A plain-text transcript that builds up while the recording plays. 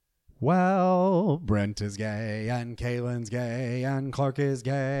Well, Brent is gay, and Kaylin's gay, and Clark is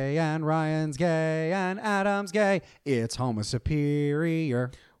gay, and Ryan's gay, and Adam's gay. It's Homo Superior.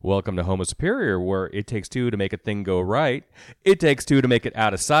 Welcome to Homo Superior, where it takes two to make a thing go right. It takes two to make it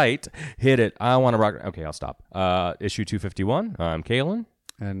out of sight. Hit it. I want to rock. Okay, I'll stop. Issue 251. I'm Kaylin.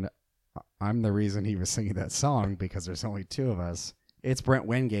 And I'm the reason he was singing that song, because there's only two of us. It's Brent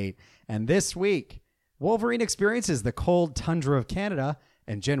Wingate. And this week, Wolverine experiences the cold tundra of Canada,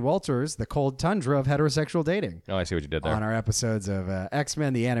 and Jen Walters, the cold tundra of heterosexual dating. Oh, I see what you did there. On our episodes of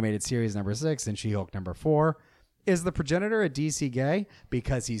X-Men, the animated series number 6, and She-Hulk number 4. Is the progenitor at DC gay?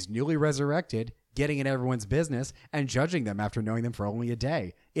 Because he's newly resurrected, getting in everyone's business, and judging them after knowing them for only a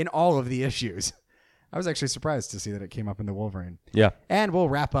day in all of the issues. I was actually surprised to see that it came up in the Wolverine. Yeah. And we'll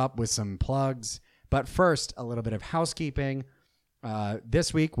wrap up with some plugs. But first, a little bit of housekeeping.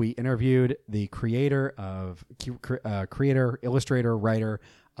 This week, we interviewed the creator, illustrator, writer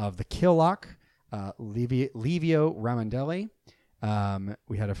of The Kill Lock, Livio Ramondelli.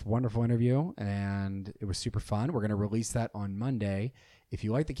 We had a wonderful interview, and it was super fun. We're going to release that on Monday. If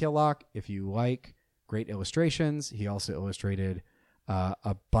you like The Kill Lock, if you like great illustrations, he also illustrated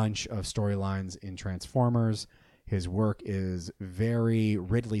a bunch of storylines in Transformers. His work is very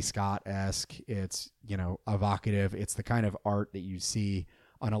Ridley Scott-esque. It's, evocative. It's the kind of art that you see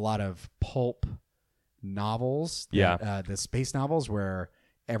on a lot of pulp novels. Yeah. The space novels where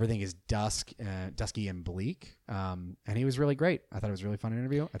everything is dusky and bleak. And he was really great. I thought it was a really fun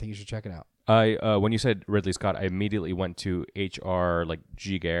interview. I think you should check it out. When you said Ridley Scott, I immediately went to H.R.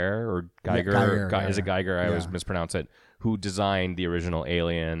 Giger or Geiger. Yeah, Geiger. Is it Geiger? I always Yeah. mispronounce it. Who designed the original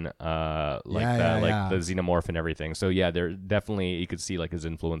Alien, the xenomorph and everything. So yeah, there definitely, you could see his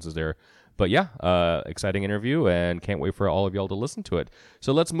influences there. But yeah, exciting interview, and can't wait for all of y'all to listen to it.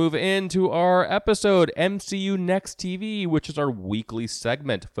 So let's move into our episode, MCU Next TV, which is our weekly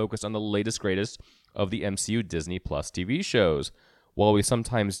segment focused on the latest, greatest of the MCU Disney Plus TV shows. While we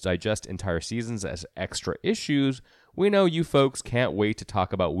sometimes digest entire seasons as extra issues, we know you folks can't wait to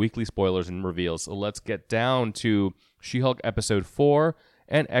talk about weekly spoilers and reveals, so let's get down to She-Hulk Episode 4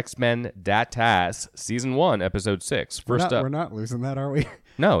 and X-Men Dat-Tass Season 1, Episode 6. First up... We're not losing that, are we?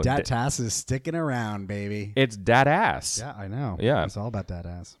 No. Dat-Tass is sticking around, baby. It's Dat-Ass. Yeah, I know. Yeah. It's all about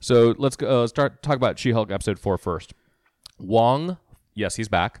Dat-Ass. So let's go, talk about She-Hulk Episode 4 first. Wong, yes, he's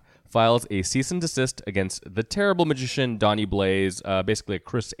back, files a cease and desist against the terrible magician Donnie Blaze, basically a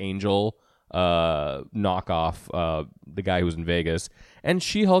Chris Angel knockoff, the guy who was in Vegas. And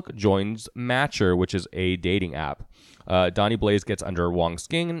She-Hulk joins Matcher, which is a dating app. Donnie Blaze gets under Wong's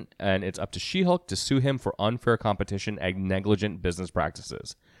skin, and it's up to She-Hulk to sue him for unfair competition and negligent business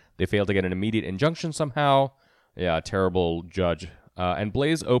practices. They fail to get an immediate injunction somehow. Yeah, terrible judge. And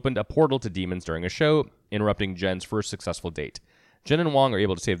Blaze opened a portal to demons during a show, interrupting Jen's first successful date. Jen and Wong are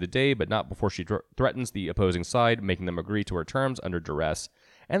able to save the day, but not before she threatens the opposing side, making them agree to her terms under duress.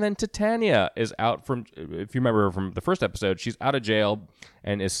 And then Titania is out from, if you remember from the first episode, she's out of jail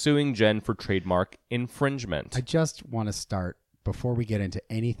and is suing Jen for trademark infringement. I just want to start, before we get into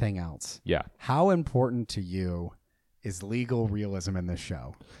anything else. Yeah. How important to you is legal realism in this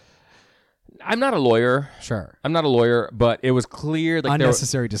show? I'm not a lawyer. Sure. I'm not a lawyer, but it was clear.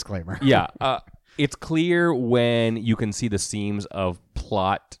 Unnecessary disclaimer. Yeah. It's clear when you can see the seams of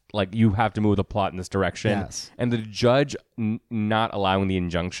plot, you have to move the plot in this direction. Yes. And the judge not allowing the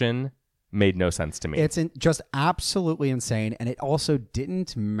injunction made no sense to me. It's just absolutely insane, and it also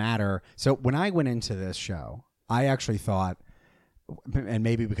didn't matter. So when I went into this show, I actually thought, and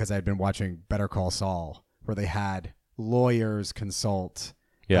maybe because I'd been watching Better Call Saul, where they had lawyers consult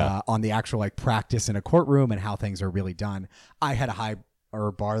on the actual practice in a courtroom and how things are really done, I had a higher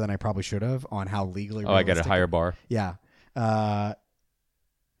bar than I probably should have on how legally. I got a higher bar. Yeah.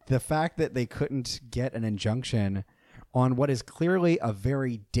 The fact that they couldn't get an injunction on what is clearly a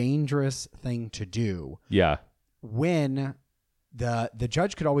very dangerous thing to do. Yeah. When the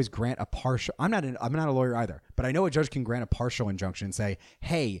judge could always grant a partial. I'm not a lawyer either, but I know a judge can grant a partial injunction and say,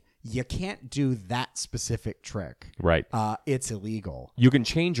 "Hey, you can't do that specific trick. Right. It's illegal." You can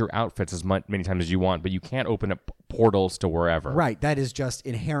change your outfits as many times as you want, but you can't open up portals to wherever. Right. That is just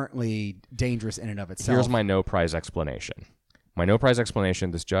inherently dangerous in and of itself. Here's my no prize explanation. My no prize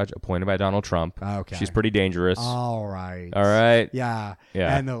explanation, this judge appointed by Donald Trump. Okay. She's pretty dangerous. All right. Yeah.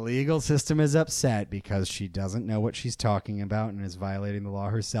 Yeah. And the legal system is upset because she doesn't know what she's talking about and is violating the law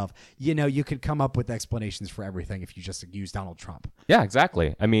herself. You could come up with explanations for everything if you just use Donald Trump. Yeah,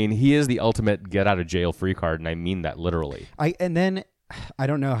 exactly. I mean, he is the ultimate get out of jail free card, and I mean that literally. And then I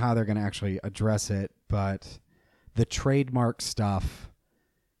don't know how they're going to actually address it, but the trademark stuff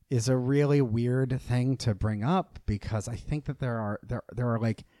is a really weird thing to bring up because I think that there are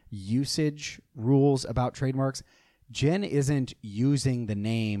usage rules about trademarks. Jen isn't using the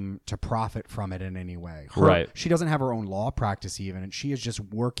name to profit from it in any way. Right. She doesn't have her own law practice even, and she is just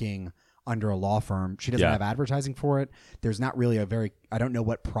working under a law firm. She doesn't have advertising for it. There's not really I don't know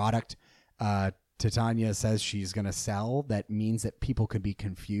what product Titania says she's going to sell that means that people could be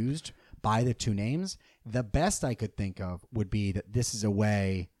confused by the two names. The best I could think of would be that this is a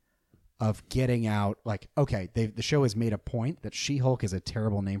way of getting out, like, okay, the show has made a point that She-Hulk is a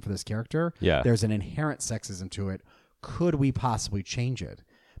terrible name for this character. Yeah. There's an inherent sexism to it. Could we possibly change it?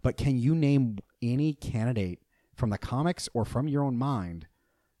 But can you name any candidate from the comics or from your own mind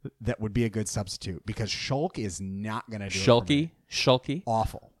that would be a good substitute? Because Shulk is not going to do it. Shulky?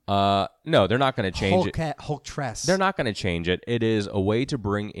 Awful. No, they're not going to change it. Hulktress. They're not going to change it. It is a way to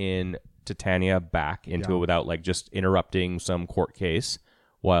bring in Titania back into it without like just interrupting some court case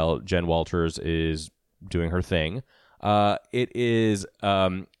while Jen Walters is doing her thing. It is,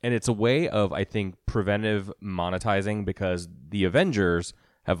 and it's a way of, I think, preventive monetizing, because the Avengers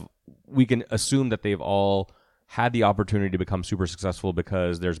we can assume that they've all had the opportunity to become super successful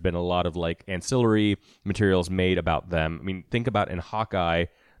because there's been a lot of like ancillary materials made about them. I mean, think about in Hawkeye,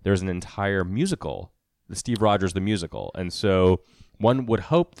 there's an entire musical, the Steve Rogers the musical, and so one would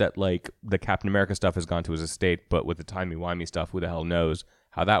hope that like the Captain America stuff has gone to his estate, but with the timey-wimey stuff, who the hell knows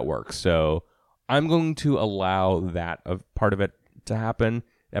how that works? So I'm going to allow that part of it to happen.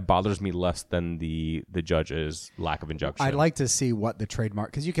 That bothers me less than the judge's lack of injunction. I'd like to see what the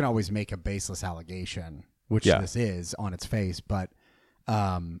trademark, because you can always make a baseless allegation, which this is on its face, but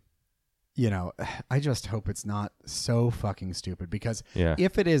I just hope it's not so fucking stupid, because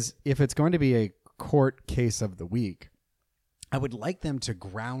if it's going to be a court case of the week, I would like them to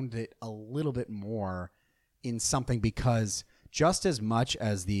ground it a little bit more in something, because just as much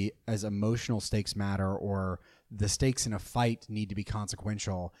as emotional stakes matter, or the stakes in a fight need to be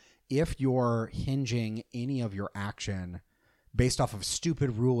consequential, if you're hinging any of your action based off of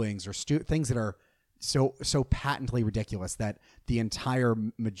stupid rulings or things that are so patently ridiculous that the entire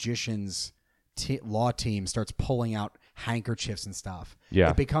magician's law team starts pulling out handkerchiefs and stuff,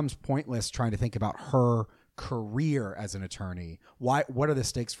 it becomes pointless trying to think about her career as an attorney. What are the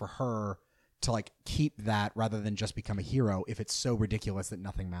stakes for her to like keep that rather than just become a hero if it's so ridiculous that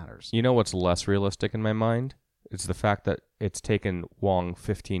nothing matters? You know what's less realistic in my mind? It's the fact that it's taken Wong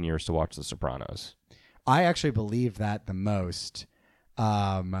 15 years to watch The Sopranos. I actually believe that the most.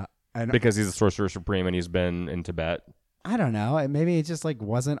 Because he's the Sorcerer Supreme and he's been in Tibet. I don't know. Maybe it just like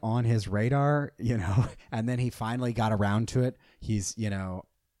wasn't on his radar, and then he finally got around to it. He's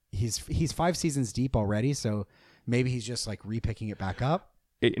 5 seasons deep already, so maybe he's just like repicking it back up.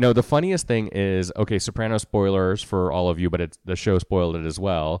 The funniest thing is, okay, Soprano spoilers for all of you, but the show spoiled it as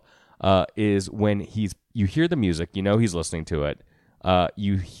well, is when you hear the music, he's listening to it,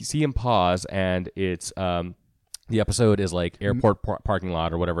 you see him pause, and it's the episode is like airport parking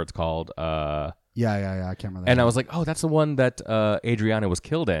lot or whatever it's called. Yeah, I can't remember that. And I was like, oh, that's the one that Adriana was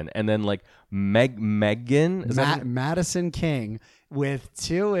killed in. And then like Megan Madison King with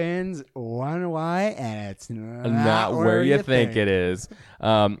 2 N's, 1 Y, and it's not where you think it is.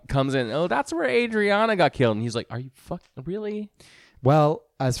 Comes in, oh, that's where Adriana got killed. And he's like, are you fucking really? Well,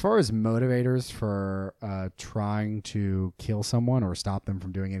 as far as motivators for trying to kill someone or stop them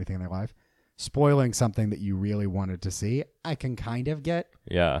from doing anything in their life, spoiling something that you really wanted to see, I can kind of get.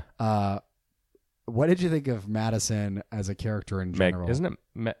 Yeah. What did you think of Madison as a character in general? Isn't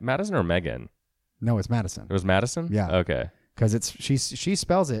it Madison or Megan? No, it's Madison. It was Madison? Yeah. Okay. Because she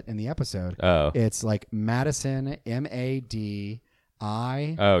spells it in the episode. Oh. It's like Madison, Madisynn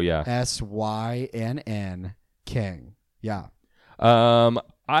King. Yeah.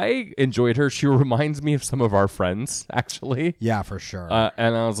 I enjoyed her. She reminds me of some of our friends, actually. Yeah, for sure.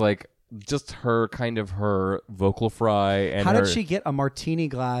 And I was like, just her vocal fry. And how did she get a martini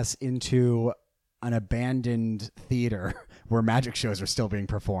glass into an abandoned theater where magic shows are still being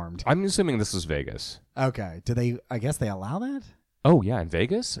performed? I'm assuming this is Vegas. Okay. I guess they allow that? Oh, yeah, in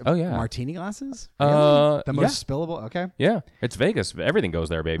Vegas? Oh, yeah. Martini glasses? Really? The most spillable? Okay. Yeah, it's Vegas. Everything goes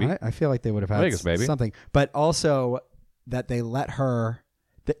there, baby. I feel like they would have had Vegas, baby. Something. But also that they let her...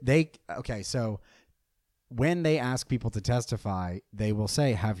 Okay, so when they ask people to testify, they will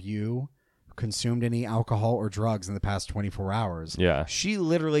say, have you consumed any alcohol or drugs in the past 24 hours? Yeah. She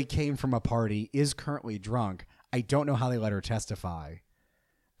literally came from a party, is currently drunk. I don't know how they let her testify.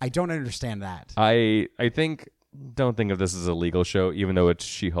 I don't understand that. I don't think of this as a legal show, even though it's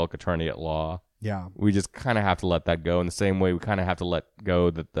She-Hulk attorney at law. Yeah. We just kind of have to let that go in the same way we kind of have to let go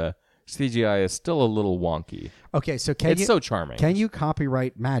that the CGI is still a little wonky. Okay, so it's so charming. Can you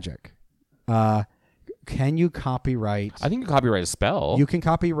copyright magic? can you copyright? I think you copyright a spell. You can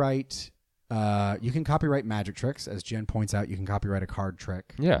copyright. You can copyright magic tricks, as Jen points out. You can copyright a card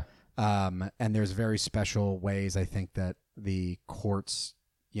trick. Yeah. And there's very special ways I think that the courts,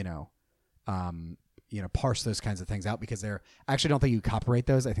 parse those kinds of things out because they're I actually don't think you copyright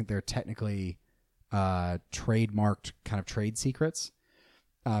those. I think they're technically trademarked kind of trade secrets.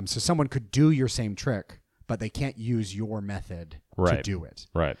 So someone could do your same trick, but they can't use your method to do it.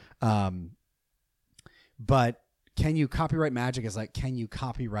 Right. But can you copyright magic is like, can you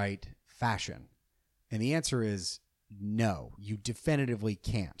copyright fashion? And the answer is no, you definitively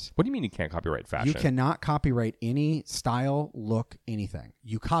can't. What do you mean you can't copyright fashion? You cannot copyright any style, look, anything.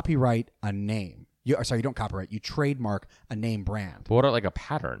 You copyright a name. You don't copyright. You trademark a name brand. But what about like a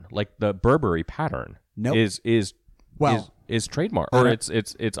pattern? Like the Burberry pattern is trademark or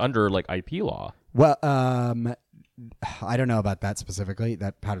it's under like IP law. Well, I don't know about that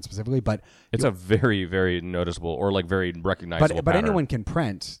pattern specifically, but it's a very, very noticeable or like very recognizable but pattern. anyone can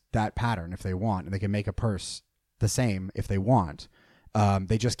print that pattern if they want, and they can make a purse the same if they want.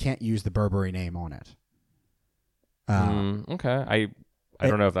 They just can't use the Burberry name on it. Okay. I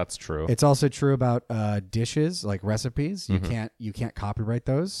don't know if that's true. It's also true about dishes, like recipes. You can't copyright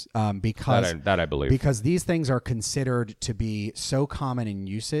those because that I believe, because these things are considered to be so common in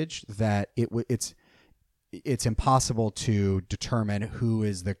usage that it's impossible to determine who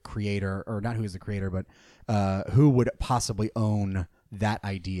is the creator, or not who is the creator, but who would possibly own that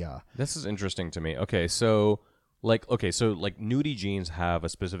idea. This is interesting to me. So nudie jeans have a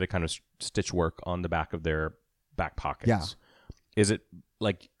specific kind of stitch work on the back of their back pockets. Yeah. Is it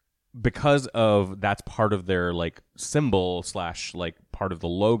like because of that's part of their like symbol / like part of the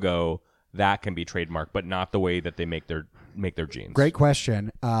logo that can be trademarked, but not the way that they make their jeans? Great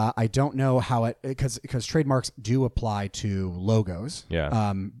question. I don't know how because trademarks do apply to logos.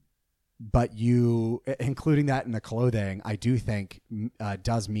 Yeah. But you including that in the clothing, I do think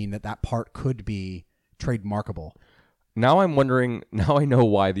does mean that part could be trademarkable. Now I'm wondering. Now I know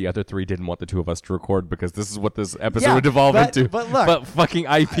why the other three didn't want the two of us to record, because this is what this episode would devolve into. But look, fucking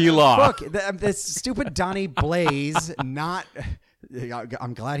IP law. Look, this stupid Donnie Blaze. I'm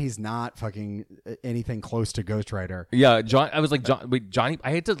glad he's not fucking anything close to Ghostwriter. Yeah, John. I was like, Johnny.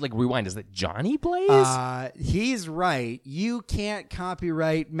 I had to like rewind. Is that Johnny Blaze? He's right. You can't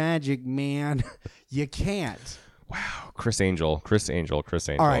copyright magic, man. You can't. Wow, Chris Angel.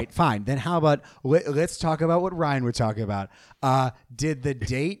 All right, fine. Then how about let's talk about what Ryan would talk about. Did the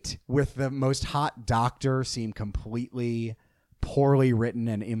date with the most hot doctor seem completely poorly written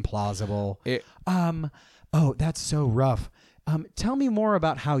and implausible? Oh, that's so rough. Tell me more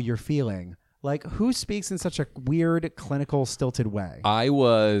about how you're feeling. Like, who speaks in such a weird, clinical, stilted way? I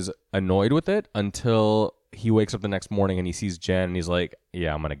was annoyed with it until he wakes up the next morning and he sees Jen and he's like,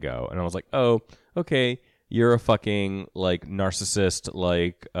 yeah, I'm going to go. And I was like, oh, okay. You're a fucking like narcissist,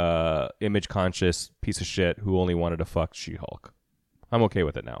 like image conscious piece of shit who only wanted to fuck She-Hulk. I'm okay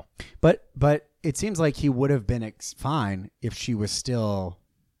with it now. But it seems like he would have been fine if she was still,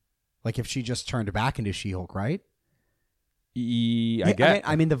 like, if she just turned back into She-Hulk, right?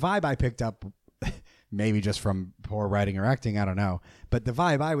 I mean, the vibe I picked up, maybe just from poor writing or acting, I don't know. But the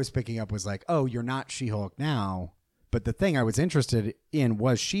vibe I was picking up was like, oh, you're not She-Hulk now. But the thing I was interested in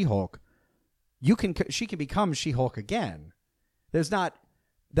was She-Hulk. She can become She-Hulk again.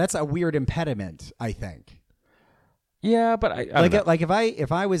 That's a weird impediment, I think. Yeah, but I don't know.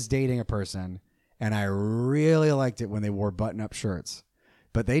 if I was dating a person and I really liked it when they wore button-up shirts,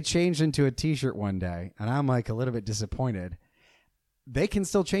 but they changed into a t-shirt one day and I'm like a little bit disappointed, they can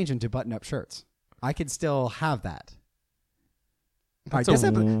still change into button-up shirts. I could still have that. That's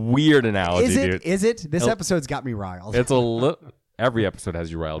a weird analogy, dude. Is it? This episode's got me riled. It's every episode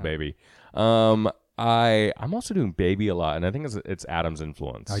has you riled, baby. I'm also doing baby a lot, and I think it's Adam's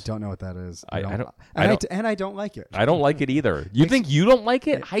influence. I don't know what that is. I don't like it. I don't like it either. You think you don't like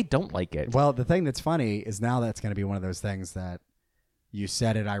it? I don't like it. Well, the thing that's funny is now that's going to be one of those things that you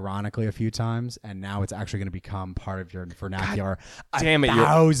said it ironically a few times, and now it's actually going to become part of your vernacular. God damn it,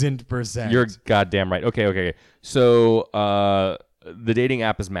 1,000%. You're goddamn right. Okay. So, the dating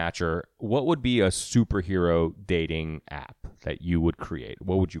app is Matcher. What would be a superhero dating app that you would create?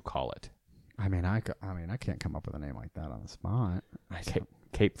 What would you call it? I mean, I can't come up with a name like that on the spot.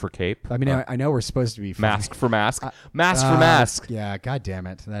 Cape for cape. I mean, I know we're supposed to be funny. Mask for mask. Mask for mask. Yeah. God damn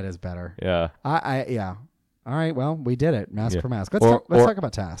it, that is better. Yeah. Yeah. All right. Well, we did it. Mask for mask. Let's talk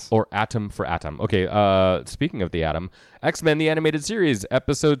about TAS. Or Atom for Atom. Okay. Speaking of the Atom, X-Men the Animated Series,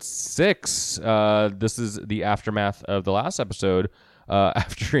 episode 6. This is the aftermath of the last episode.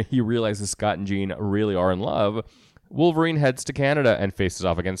 After he realizes Scott and Jean really are in love, Wolverine heads to Canada and faces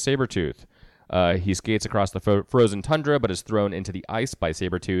off against Sabretooth. He skates across the frozen tundra, but is thrown into the ice by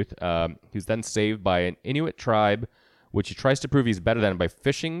Sabretooth. He's then saved by an Inuit tribe, which he tries to prove he's better than by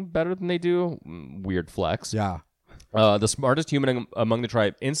fishing better than they do. Weird flex. Yeah. The smartest human among the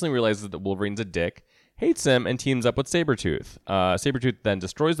tribe instantly realizes that Wolverine's a dick, hates him, and teams up with Sabretooth. Sabretooth then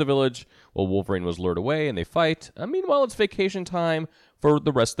destroys the village while Wolverine was lured away, and they fight. Meanwhile, it's vacation time for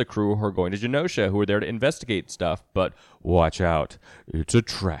the rest of the crew who are going to Genosha, who are there to investigate stuff. But watch out. It's a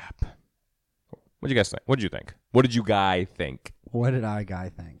trap. What did you guys think? What did you think? What did you guy think? What did I guy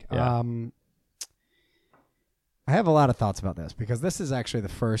think? Yeah. I have a lot of thoughts about this because this is actually the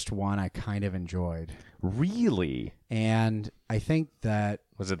first one I kind of enjoyed. Really? And I think that...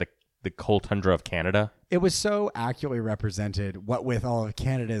 Was it the cold tundra of Canada? It was so accurately represented, what with all of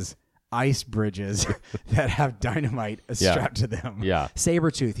Canada's ice bridges that have dynamite strapped to them. Yeah.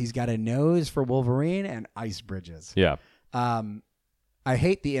 Sabretooth, he's got a nose for Wolverine and ice bridges. Yeah. I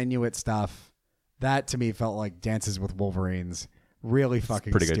hate the Inuit stuff. That to me felt like Dances with Wolverines. Really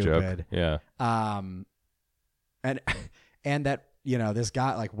fucking pretty stupid. good joke. Yeah. And that, you know, this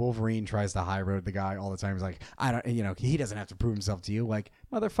guy, like Wolverine tries to high road the guy all the time. He's like, he doesn't have to prove himself to you. Like,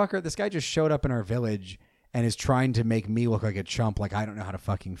 motherfucker, this guy just showed up in our village and is trying to make me look like a chump, like I don't know how to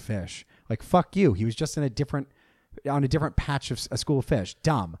fucking fish. Like, fuck you. He was just on a different patch of a school of fish.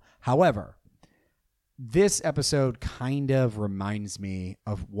 Dumb. However, this episode kind of reminds me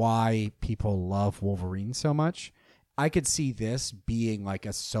of why people love Wolverine so much. I could see this being like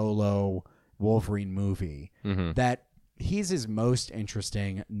a solo Wolverine movie that he's his most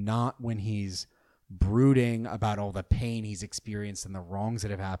interesting, not when he's brooding about all the pain he's experienced and the wrongs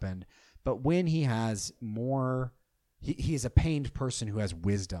that have happened, but when he has more, he's a pained person who has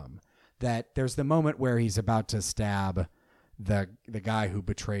wisdom. That there's the moment where he's about to stab the guy who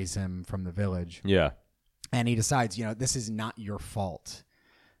betrays him from the village. Yeah. And he decides, this is not your fault.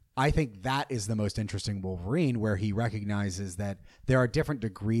 I think that is the most interesting Wolverine, where he recognizes that there are different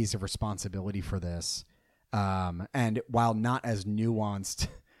degrees of responsibility for this. And while not as nuanced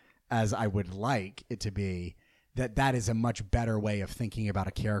as I would like it to be, that is a much better way of thinking about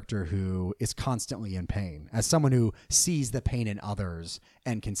a character who is constantly in pain, as someone who sees the pain in others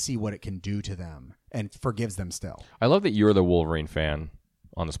and can see what it can do to them and forgives them still. I love that you're the Wolverine fan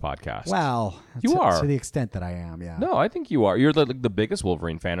on this podcast. Well, you are to the extent that I am. Yeah. No, I think you are. You're the biggest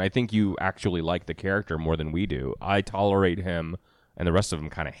Wolverine fan. I think you actually like the character more than we do. I tolerate him, and the rest of them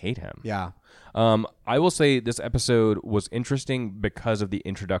kind of hate him. Yeah. I will say this episode was interesting because of the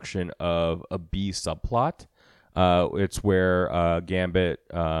introduction of a B subplot. It's where Gambit,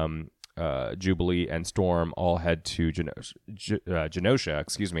 Jubilee, and Storm all head to Genosha,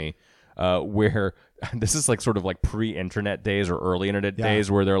 where this is like sort of like pre-internet days or early internet days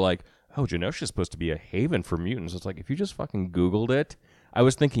where they're like, oh, Genosha is supposed to be a haven for mutants. It's like, if you just fucking Googled it, I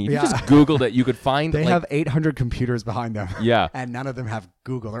was thinking, if you just Googled it, you could find... They have 800 computers behind them. Yeah. And none of them have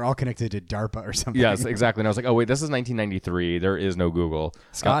Google. They're all connected to DARPA or something. Yes, exactly. And I was like, oh, wait, this is 1993. There is no Google.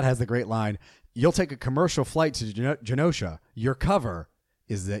 Scott has the great line, you'll take a commercial flight to Genosha. Your cover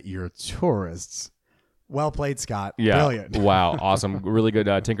is that you're tourists. Well played, Scott. Yeah. Brilliant. Wow. Awesome. Really good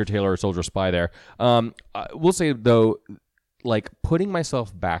Tinker Tailor Soldier Spy there. We'll say, though, like putting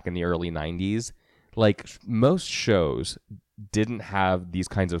myself back in the early 90s, like most shows didn't have these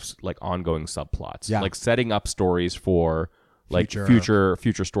kinds of like ongoing subplots, like setting up stories for like future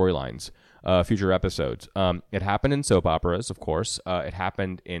storylines, future episodes. It happened in soap operas, of course. It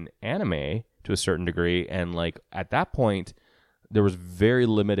happened in anime to a certain degree, and like at that point, there was very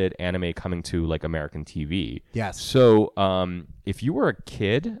limited anime coming to like American TV. Yes. So if you were a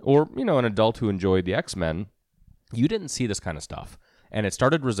kid or an adult who enjoyed the X-Men, you didn't see this kind of stuff. And it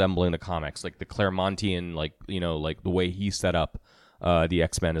started resembling the comics, like the Claremontian, like the way he set up the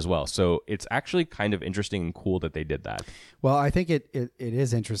X-Men as well. So it's actually kind of interesting and cool that they did that. Well, I think it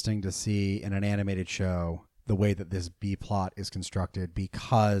is interesting to see in an animated show the way that this B plot is constructed,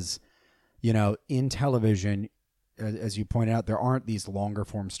 because, in television, as you pointed out, there aren't these longer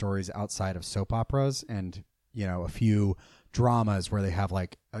form stories outside of soap operas and, a few dramas where they have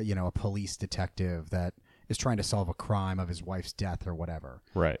like, a police detective that is trying to solve a crime of his wife's death or whatever.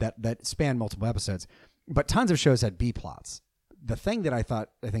 Right. That span multiple episodes. But tons of shows had B plots. The thing that I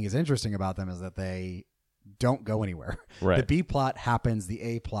think is interesting about them is that they don't go anywhere. Right. The B plot happens, the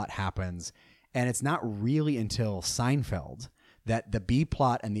A plot happens, and it's not really until Seinfeld that the B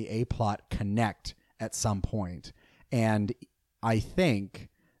plot and the A plot connect at some point. And I think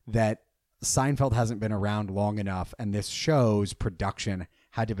that Seinfeld hasn't been around long enough, and this show's production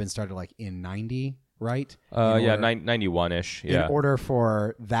had to have been started like in 90, right? 91-ish. Yeah. In order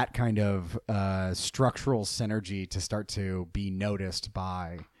for that kind of structural synergy to start to be noticed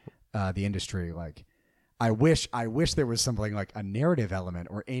by the industry. Like, I wish there was something like a narrative element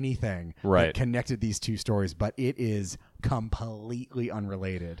or anything that connected these two stories, but it is completely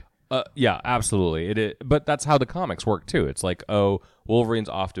unrelated. Yeah, absolutely. It is, but that's how the comics work too. It's like, oh, Wolverine's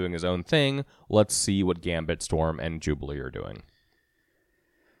off doing his own thing. Let's see what Gambit, Storm, and Jubilee are doing.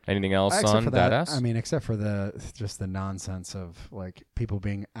 Anything else on Badass? I mean, except for the nonsense of like people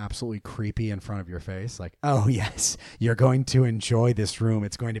being absolutely creepy in front of your face. Like, oh yes, you're going to enjoy this room.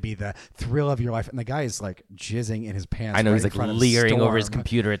 It's going to be the thrill of your life. And the guy is like jizzing in his pants. I know, he's like leering over his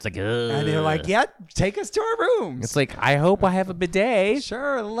computer. It's like, ugh. And they're like, yeah, take us to our rooms. It's like, I hope I have a bidet.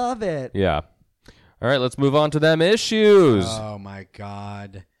 Sure, love it. Yeah. All right, let's move on to them issues. Oh my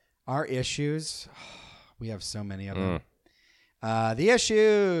God, our issues. We have so many of them. The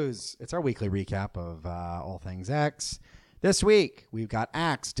issues. It's our weekly recap of all things X. This week, we've got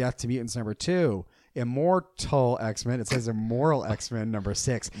Axe, Death to Mutants number 2, Immortal X-Men. It says Immoral X-Men number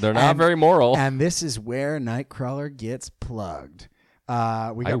 6. They're not very moral. And this is where Nightcrawler gets plugged.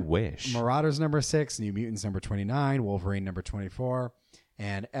 I wish. Marauders number 6, New Mutants number 29, Wolverine number 24,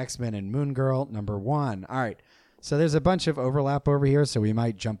 and X-Men and Moon Girl number 1. All right. So there's a bunch of overlap over here, so we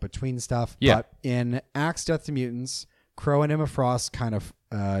might jump between stuff. Yeah. But in Axe, Death to Mutants, Crow and Emma Frost kind of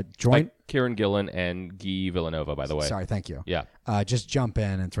join. Like Kieran Gillen and Guy Villanova, by the way. Sorry, thank you. Yeah. Just jump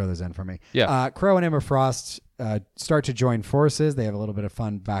in and throw those in for me. Yeah. Crow and Emma Frost start to join forces. They have a little bit of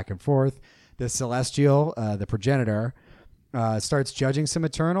fun back and forth. The Celestial, the progenitor, starts judging some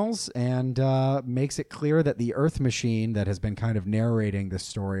Eternals and makes it clear that the Earth Machine that has been kind of narrating this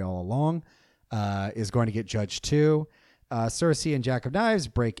story all along is going to get judged too. Cersei and Jack of Knives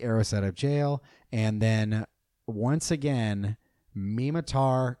break Eros out of jail, and then once again,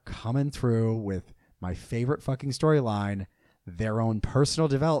 Mimitar coming through with my favorite fucking storyline, their own personal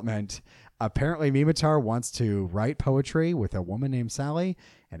development. Apparently, Mimitar wants to write poetry with a woman named Sally,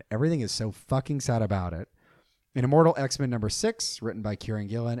 and everything is so fucking sad about it. In Immortal X-Men number 6, written by Kieran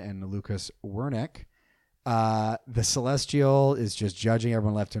Gillen and Lucas Wernick, the Celestial is just judging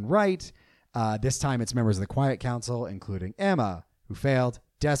everyone left and right. This time, it's members of the Quiet Council, including Emma, who failed,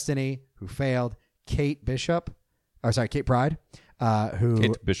 Destiny, who failed, Kate Pride, who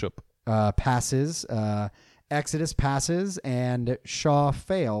Kate Bishop passes, Exodus passes, and Shaw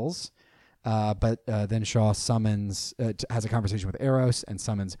fails. But then Shaw summons, has a conversation with Eros and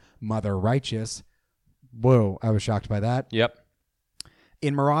summons Mother Righteous. Whoa, I was shocked by that. Yep.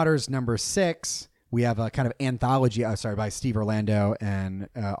 In Marauders number 6, we have a kind of anthology, by Steve Orlando and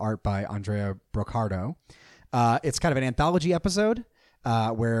art by Andrea Brocardo. It's kind of an anthology episode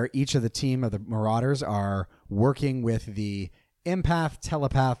where each of the team of the Marauders are working with the empath,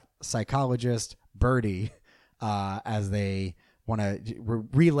 telepath, psychologist, Birdie, as they want to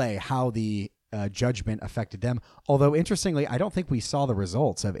relay how the judgment affected them. Although, interestingly, I don't think we saw the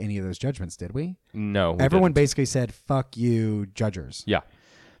results of any of those judgments, did we? No. Everyone basically said, fuck you, judgers. Yeah.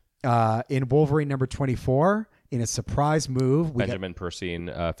 In Wolverine number 24, in a surprise move, Benjamin Percy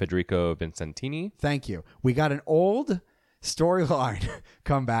and Federico Vincentini. Thank you. We got an old storyline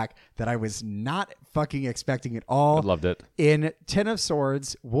comeback that I was not fucking expecting at all. I loved it. In Ten of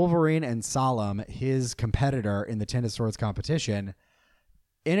Swords, Wolverine and Solemn, his competitor in the Ten of Swords competition,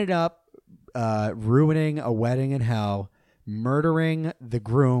 ended up ruining a wedding in hell, murdering the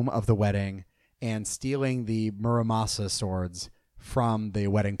groom of the wedding, and stealing the Muramasa swords from the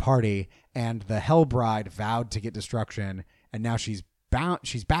wedding party. And the Hell Bride vowed to get destruction, and now she's back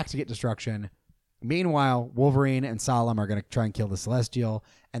to get destruction. Meanwhile, Wolverine and Solemn are going to try and kill the Celestial,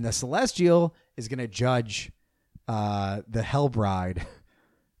 and the Celestial is going to judge the Hell Bride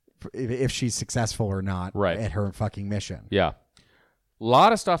if she's successful or not at her fucking mission. Yeah. A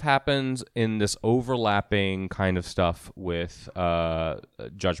lot of stuff happens in this overlapping kind of stuff with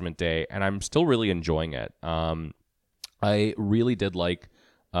Judgment Day, and I'm still really enjoying it. I really did like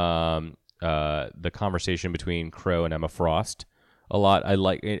the conversation between Crow and Emma Frost a lot.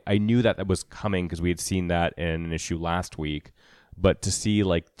 I knew that was coming because we had seen that in an issue last week, but to see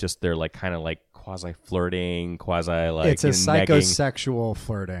like just their like kind of like quasi flirting, quasi like it's a psychosexual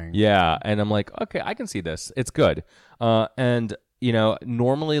flirting. Yeah, and I'm like, okay, I can see this. It's good. And you know,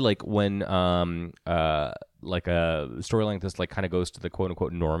 normally like when like a story like this like kind of goes to the quote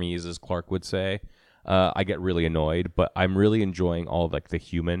unquote normies, as Clark would say, I get really annoyed. But I'm really enjoying all like the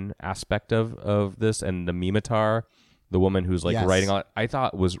human aspect of this, and the Mimitar, the woman who's like writing on it, I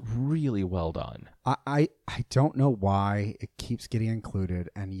thought was really well done. I don't know why it keeps getting included,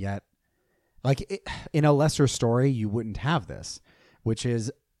 and yet like in a lesser story you wouldn't have this, which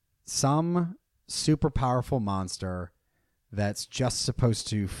is some super powerful monster that's just supposed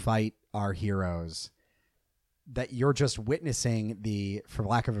to fight our heroes that you're just witnessing the, for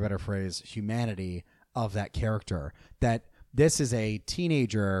lack of a better phrase, humanity of that character. That this is a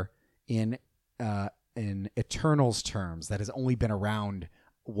teenager in Eternals terms that has only been around,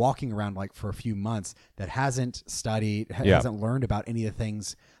 walking around like for a few months, that hasn't studied, hasn't learned about any of the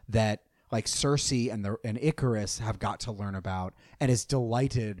things that like Cersei and Icarus have got to learn about, and is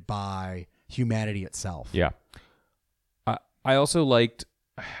delighted by humanity itself. Yeah. I also liked,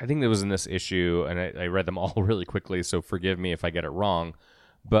 I think it was in this issue, and I read them all really quickly, so forgive me if I get it wrong.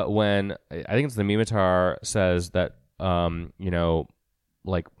 But when, I think it's the Mimitar says that,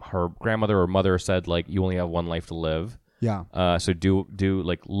 like her grandmother or mother said, like, you only have one life to live. Yeah. So do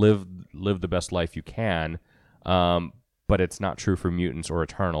like live the best life you can. But it's not true for mutants or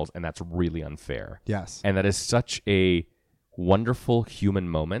Eternals, and that's really unfair. Yes. And that is such a wonderful human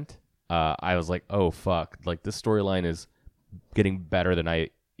moment. I was like, oh, fuck. Like, this storyline is getting better than I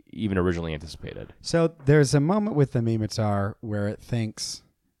even originally anticipated. So there's a moment with the Mimitar where it thinks,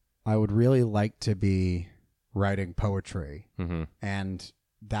 I would really like to be writing poetry. Mm-hmm. And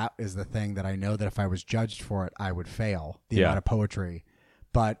that is the thing that I know that if I was judged for it, I would fail the amount of poetry.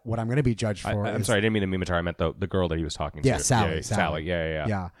 But what I'm going to be judged for I'm sorry, I didn't mean the Mimitar. I meant the girl that he was talking to. Yeah, Sally.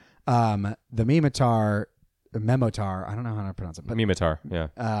 Yeah. The Memotar, I don't know how to pronounce it. But, Mimitar, yeah.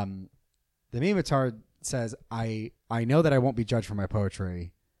 The Mimitar says, I know that I won't be judged for my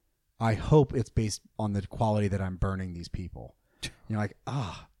poetry. I hope it's based on the quality that I'm burning these people. You're like,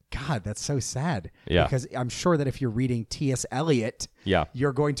 God, that's so sad. Yeah. Because I'm sure that if you're reading T.S. Eliot,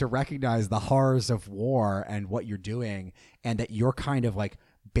 you're going to recognize the horrors of war and what you're doing, and that you're kind of like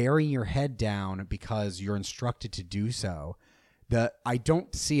burying your head down because you're instructed to do so. I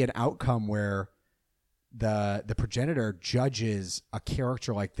don't see an outcome where the progenitor judges a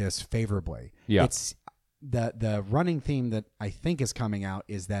character like this favorably. Yeah. It's the running theme that I think is coming out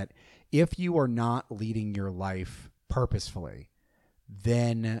is that if you are not leading your life purposefully,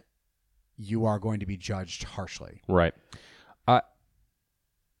 then you are going to be judged harshly. Right.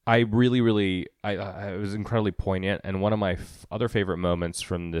 I really, I was incredibly poignant. And one of my other favorite moments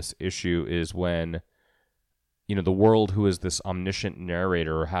from this issue is when, the world, who is this omniscient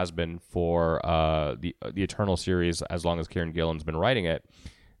narrator, has been for the Eternal series as long as Kieran Gillen's been writing it,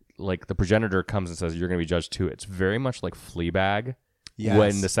 like the progenitor comes and says, you're going to be judged too. It's very much like Fleabag. Yes.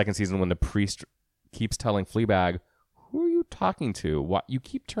 When the second season, when the priest keeps telling Fleabag, who are you talking to? What, you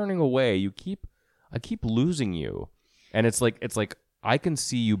keep turning away. I keep losing you. And it's like I can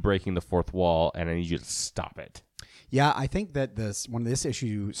see you breaking the fourth wall, and I need you to stop it. Yeah, I think that when this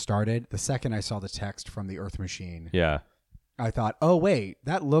issue started, the second I saw the text from the Earth Machine, I thought, oh wait,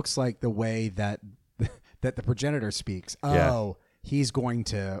 that looks like the way that the progenitor speaks. Oh, he is going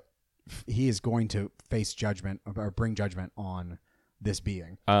to face judgment or bring judgment on this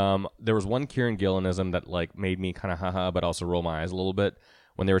being. There was one Kieran Gillenism that like made me kind of haha, but also roll my eyes a little bit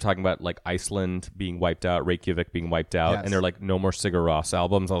when they were talking about like Iceland being wiped out, Reykjavik being wiped out, and they're like, no more Sigur Rós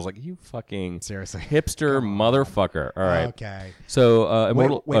albums. I was like, you fucking seriously hipster motherfucker. All right. Okay. So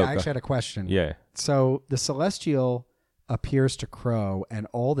Immortal. Wait, I actually had a question. Yeah. So the Celestial appears to Crow and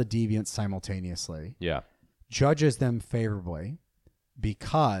all the deviants simultaneously. Yeah. Judges them favorably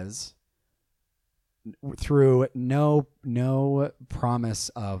because through no promise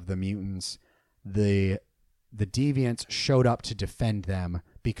of the mutants, the deviants showed up to defend them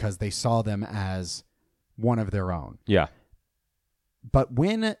because they saw them as one of their own. Yeah. But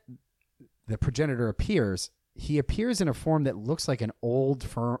when the progenitor appears, he appears in a form that looks like an old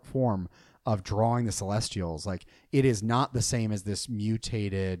form of drawing the Celestials. Like, it is not the same as this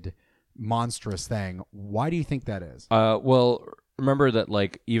mutated, monstrous thing. Why do you think that is? Well, remember that,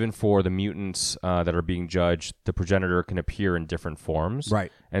 like, even for the mutants that are being judged, the progenitor can appear in different forms.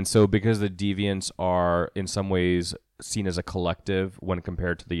 Right. And so because the deviants are in some ways seen as a collective when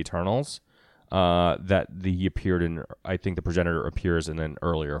compared to the Eternals, that he appeared in, I think the progenitor appears in an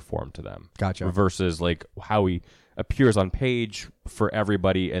earlier form to them. Gotcha. Versus like how he appears on page for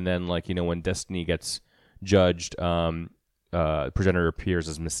everybody, and then like, when Destiny gets judged, progenitor appears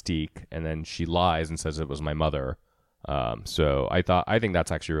as Mystique, and then she lies and says it was my mother. So I think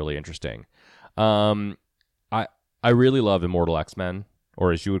that's actually really interesting. I really love Immortal X-Men,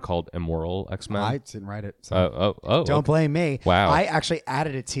 or as you would call it, Immoral X-Men. I didn't write it. So don't blame me. Wow. I actually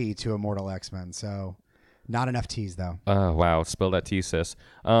added a T to Immortal X-Men, so not enough T's though. Wow. Spill that tea, sis.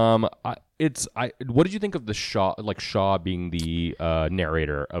 What did you think of the Shaw being the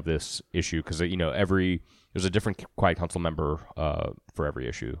narrator of this issue? Because there's a different Quiet Council member for every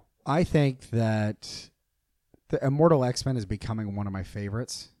issue. I think that the Immortal X-Men is becoming one of my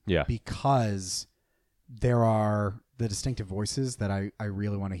favorites. Yeah. Because there's the distinctive voices that I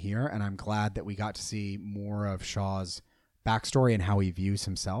really want to hear, and I'm glad that we got to see more of Shaw's backstory and how he views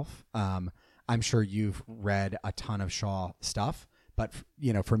himself. I'm sure you've read a ton of Shaw stuff, but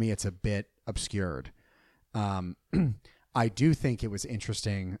for me, it's a bit obscured. I do think it was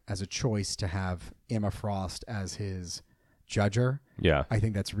interesting as a choice to have Emma Frost as his judger. Yeah. I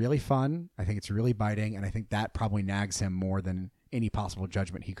think that's really fun. I think it's really biting, and I think that probably nags him more than any possible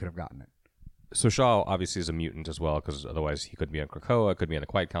judgment he could have gotten it. So Shaw obviously is a mutant as well, because otherwise he could be on Krakoa, could be on the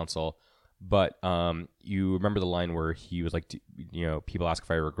Quiet Council. But you remember the line where he was like, people ask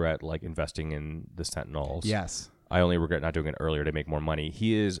if I regret like investing in the Sentinels. Yes. I only regret not doing it earlier to make more money.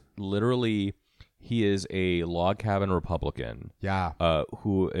 He is a log cabin Republican. Yeah.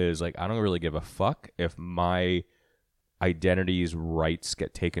 Who is like, I don't really give a fuck if my identity's rights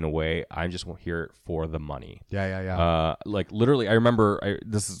get taken away. I just won't hear it for the money. Yeah. Like literally, I remember,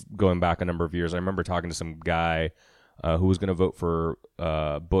 this is going back a number of years. I remember talking to some guy who was going to vote for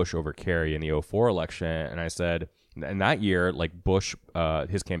Bush over Kerry in the 2004 election. And I said, and that year, like Bush,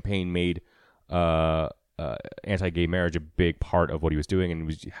 his campaign made anti-gay marriage a big part of what he was doing.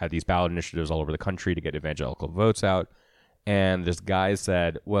 And he had these ballot initiatives all over the country to get evangelical votes out. And this guy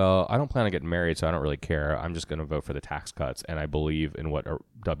said, well, I don't plan on getting married, so I don't really care. I'm just going to vote for the tax cuts. And I believe in what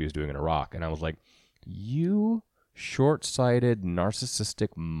W is doing in Iraq. And I was like, you short-sighted,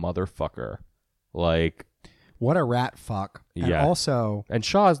 narcissistic motherfucker. Like, what a rat fuck. And also, and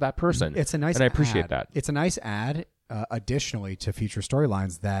Shaw is that person. It's a nice and I appreciate ad. that. It's a nice ad, additionally to future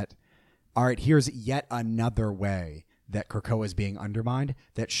storylines that, all right, here's yet another way that Krakoa is being undermined,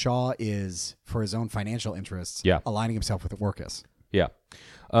 that Shaw is, for his own financial interests, aligning himself with Orcus. Yeah.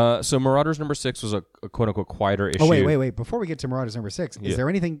 So Marauders number 6 was a quote-unquote quieter issue. Oh, wait. Before we get to Marauders number 6, is there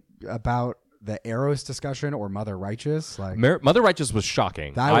anything about the Eros discussion or Mother Righteous? Like Mother Righteous was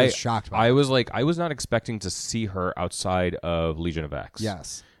shocking. I was shocked by I was not expecting to see her outside of Legion of X.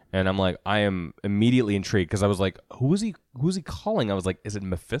 Yes. And I'm like, I am immediately intrigued because I was like, who is he calling? I was like, is it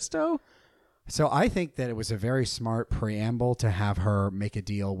Mephisto? So I think that it was a very smart preamble to have her make a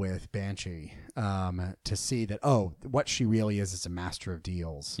deal with Banshee to see that, what she really is a master of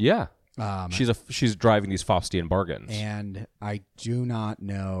deals. Yeah. She's driving these Faustian bargains. And I do not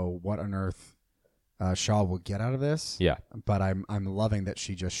know what on earth Shaw will get out of this. Yeah. But I'm loving that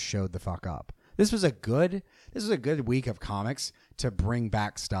she just showed the fuck up. This was a good week of comics to bring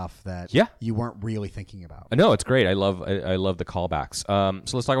back stuff that you weren't really thinking about. No, it's great. I love the callbacks.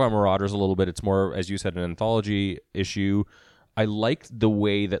 So let's talk about Marauders a little bit. It's more, as you said, an anthology issue. I liked the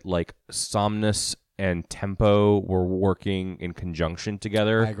way that like Somnus and Tempo were working in conjunction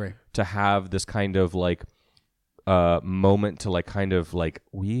together. I agree. To have this kind of like moment to like kind of like,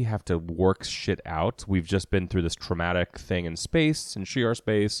 we have to work shit out. We've just been through this traumatic thing in space, in Shi'ar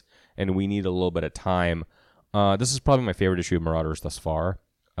space, and we need a little bit of time. This is probably my favorite issue of Marauders thus far.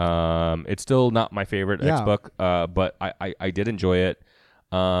 It's still not my favorite X book, but I did enjoy it.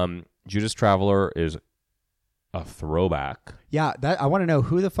 Judas Traveler is a throwback. Yeah, I want to know,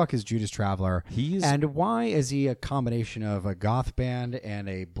 who the fuck is Judas Traveler? And why is he a combination of a goth band and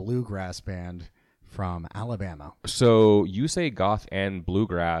a bluegrass band from Alabama? So you say goth and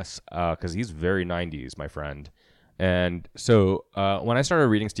bluegrass because he's very 90s, my friend. And so when I started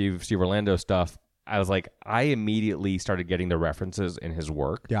reading Steve Orlando stuff, I was like, I immediately started getting the references in his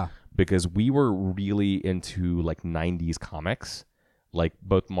work. Yeah. Because we were really into like 90s comics, like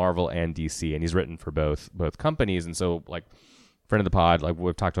both Marvel and DC, and he's written for both companies. And so like friend of the pod, like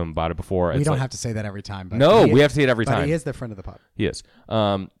we've talked to him about it before. We don't have to say that every time. But no, we have to say it every time. But he is the friend of the pod. He is.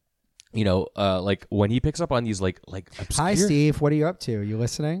 Like when he picks up on these like obscure... Hi, Steve. What are you up to? Are you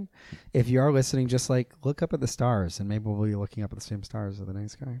listening? If you are listening, just like look up at the stars, and maybe we'll be looking up at the same stars of the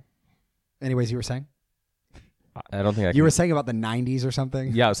night sky. Anyways, you were saying? I don't think I You were saying about the 90s or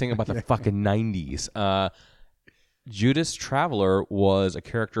something? Yeah, I was saying about the fucking 90s. Judas Traveler was a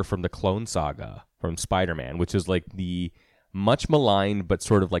character from the Clone Saga from Spider-Man, which is like the much maligned, but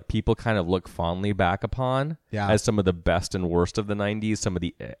sort of like people kind of look fondly back upon as some of the best and worst of the 90s, some of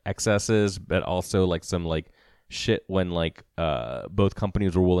the excesses, but also like some like shit when like both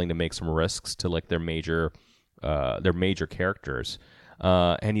companies were willing to make some risks to like their major characters.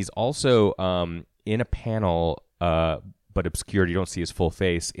 And he's also in a panel, but obscured. You don't see his full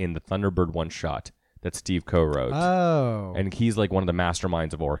face in the Thunderbird one-shot that Steve co-wrote. Oh. And he's like one of the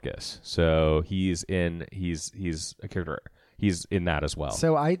masterminds of Orcus. So he's a character. He's in that as well.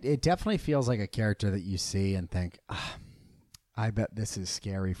 So it definitely feels like a character that you see and think, I bet this is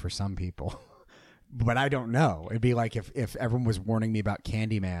scary for some people. but I don't know. It'd be like if everyone was warning me about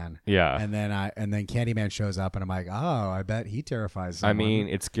Candyman. Yeah. And then Candyman shows up and I'm like, oh, I bet he terrifies someone. I mean,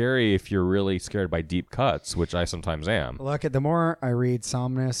 it's scary if you're really scared by deep cuts, which I sometimes am. Look, the more I read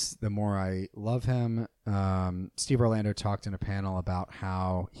Somnus, the more I love him. Steve Orlando talked in a panel about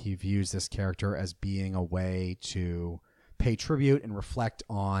how he views this character as being a way to pay tribute and reflect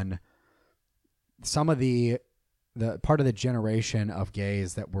on some of the part of the generation of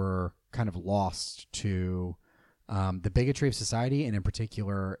gays that were kind of lost to the bigotry of society, and in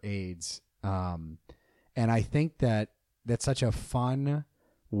particular AIDS. And I think that's such a fun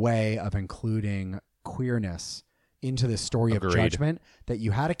way of including queerness into the story of Judgment, that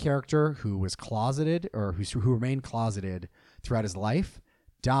you had a character who was closeted, or who remained closeted throughout his life,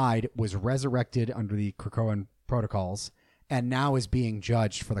 died, was resurrected under the Krakoan protocols, and now is being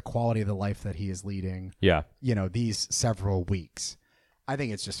judged for the quality of the life that he is leading. Yeah. These several weeks. I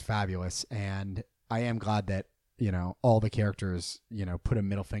think it's just fabulous, and I am glad that, all the characters, put a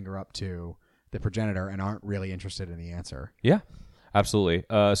middle finger up to the progenitor and aren't really interested in the answer. Yeah, absolutely.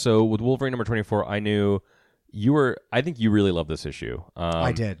 So with Wolverine number 24, I knew I think you really love this issue.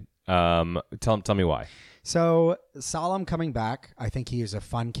 I did. Tell me why. So Solemn coming back, I think he is a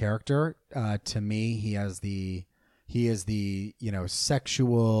fun character. To me, he is the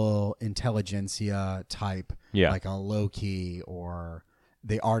sexual intelligentsia type, like a Loki or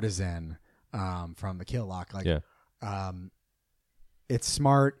the Artisan from the Killock. It's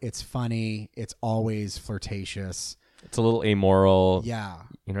smart, it's funny, it's always flirtatious. It's a little amoral. Yeah.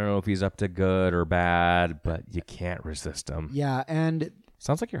 You don't know if he's up to good or bad, but you can't resist him. Yeah, and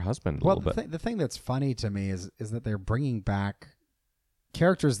sounds like your husband a little bit. The thing that's funny to me is that they're bringing back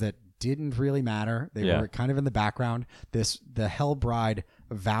characters that didn't really matter. They were kind of in the background. The Hellbride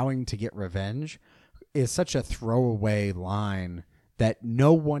vowing to get revenge is such a throwaway line that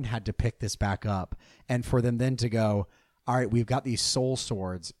no one had to pick this back up. And for them then to go, all right, we've got these soul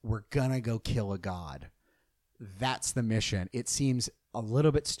swords. We're going to go kill a god. That's the mission. It seems a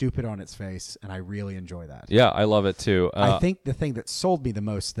little bit stupid on its face, and I really enjoy that. Yeah, I love it too. I think the thing that sold me the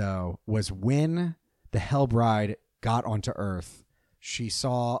most, though, was when the Hellbride got onto Earth, she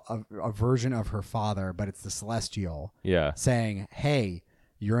saw a version of her father, but it's the Celestial, saying, hey,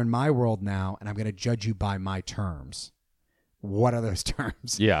 you're in my world now, and I'm going to judge you by my terms. What are those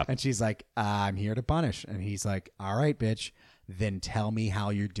terms? Yeah. And she's like, I'm here to punish. And he's like, all right, bitch, then tell me how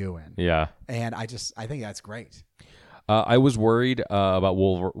you're doing. Yeah. And I think that's great. I was worried about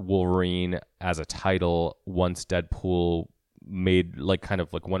Wolverine as a title once Deadpool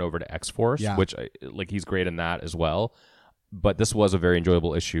went over to X-Force, which he's great in that as well. But this was a very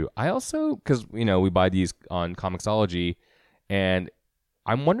enjoyable issue. I also, because we buy these on Comixology, and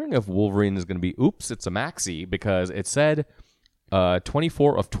I'm wondering if Wolverine is going to be, it's a maxi, because it said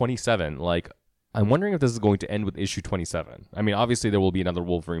 24 of 27. I'm wondering if this is going to end with issue 27. I mean, obviously there will be another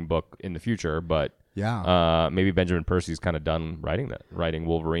Wolverine book in the future, but maybe Benjamin Percy's kind of done writing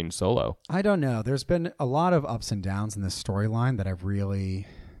Wolverine solo. I don't know. There's been a lot of ups and downs in this storyline that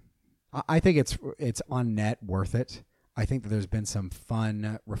I think it's on net worth it. I think that there's been some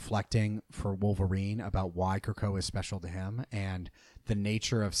fun reflecting for Wolverine about why Krakoa is special to him and the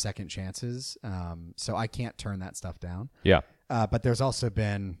nature of second chances. So I can't turn that stuff down. Yeah. But there's also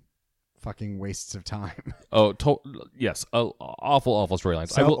been fucking wastes of time. Yes. Awful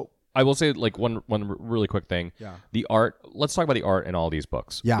storylines. So, I will say one really quick thing. Yeah. The art. Let's talk about the art in all these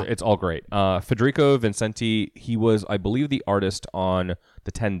books. Yeah. It's all great. Federico Vincenti, he was, I believe, the artist on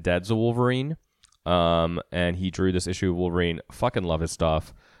the 10 Deads of Wolverine. And he drew this issue of Wolverine. Fucking love his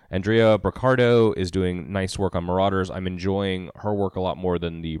stuff. Andrea Briccardo is doing nice work on Marauders. I'm enjoying her work a lot more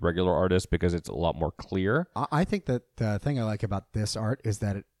than the regular artist because it's a lot more clear. I think that the thing I like about this art is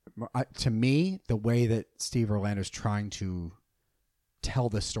that to me, the way that Steve Orlando is trying to tell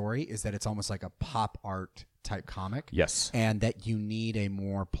the story is that it's almost like a pop art type comic. Yes. And that you need a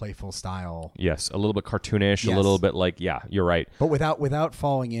more playful style. Yes. A little bit cartoonish, a little bit you're right. But without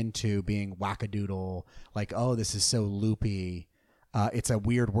falling into being wackadoodle, this is so loopy. It's a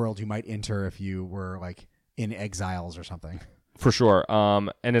weird world you might enter if you were in Exiles or something. For sure.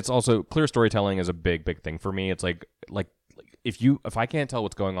 And it's also clear storytelling is a big thing for me. It's if I can't tell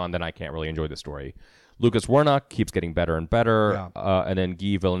what's going on, then I can't really enjoy the story. Lucas Warnock keeps getting better and better. Yeah. And then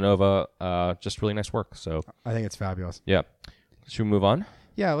Guy Villanova, just really nice work. So I think it's fabulous. Yeah. Should we move on?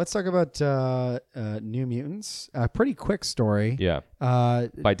 Yeah, let's talk about New Mutants. A pretty quick story. Yeah.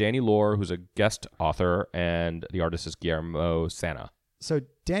 By Danny Lore, who's a guest author, and the artist is Guillermo Sana. So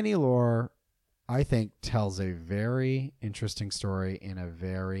Danny Lore, I think, tells a very interesting story in a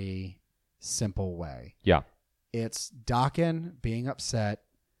very simple way. Yeah. It's Daken being upset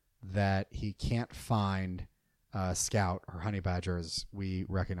that he can't find Scout, or Honey Badger as we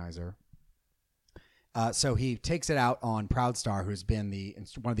recognize her. So he takes it out on Proudstar, who's been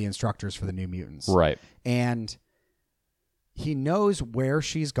one of the instructors for the New Mutants. Right. And he knows where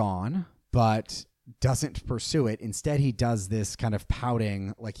she's gone, but doesn't pursue it. Instead, he does this kind of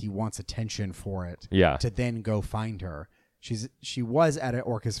pouting, like he wants attention for it. Yeah. To then go find her. She was at an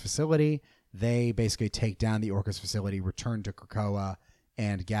Orcus facility. They basically take down the Orcus facility, return to Krakoa,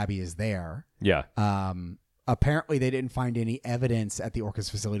 and Gabby is there. Yeah. Apparently, they didn't find any evidence at the Orcus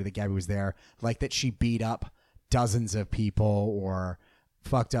facility that Gabby was there, like that she beat up dozens of people or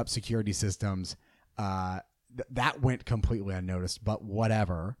fucked up security systems. That went completely unnoticed, but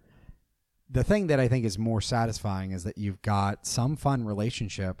whatever. The thing that I think is more satisfying is that you've got some fun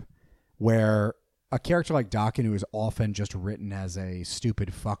relationship where a character like Daken, who is often just written as a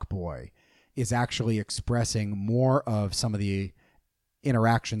stupid fuckboy, is actually expressing more of some of the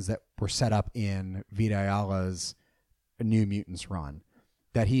interactions that were set up in Vita Ayala's New Mutants run.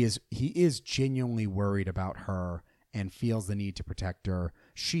 That he is genuinely worried about her and feels the need to protect her.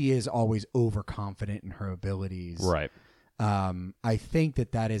 She is always overconfident in her abilities. Right. I think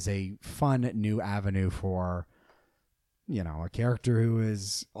that is a fun new avenue for, a character who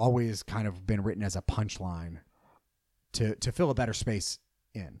has always kind of been written as a punchline to fill a better space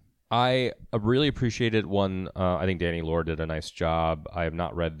in. I really appreciated one. I think Danny Lore did a nice job. I have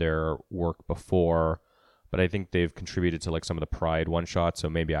not read their work before, but I think they've contributed to like some of the Pride one-shots, so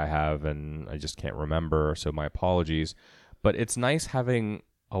maybe I have, and I just can't remember, so my apologies. But it's nice having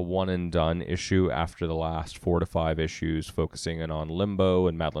a one-and-done issue after the last 4 to 5 issues, focusing in on Limbo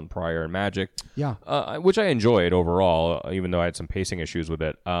and Madeline Pryor and Magic. Yeah. Which I enjoyed overall, even though I had some pacing issues with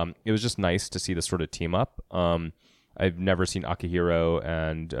it. It was just nice to see this sort of team up. I've never seen Akihiro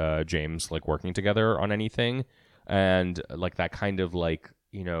and James like working together on anything, and like that kind of like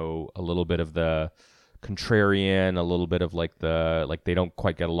a little bit of the contrarian, a little bit of like they don't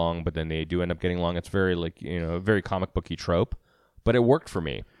quite get along, but then they do end up getting along. It's very like a very comic booky trope, but it worked for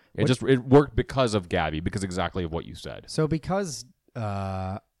me. It worked because of Gabby, because exactly of what you said. So because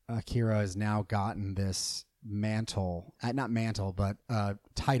Akira has now gotten this mantle, not mantle, but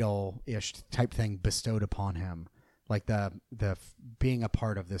title-ish type thing bestowed upon him. Like the being a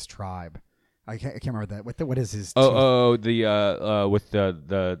part of this tribe, I can't remember that. What is his? With the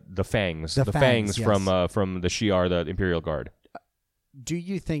fangs, the fangs yes. from the Shi'ar, the Imperial Guard. Do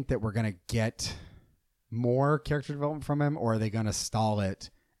you think that we're gonna get more character development from him, or are they gonna stall it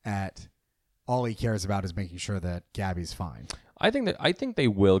at all he cares about is making sure that Gabby's fine? I think they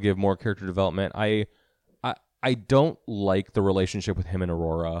will give more character development. I don't like the relationship with him and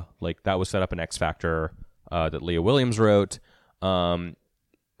Aurora. Like that was set up in X Factor. That Leah Williams wrote.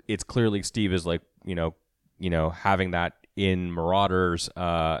 It's clearly Steve is like, having that in Marauders,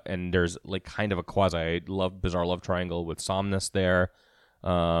 and there's like kind of a bizarre love triangle with Somnus there,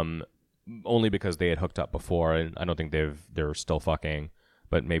 only because they had hooked up before, and I don't think they're still fucking,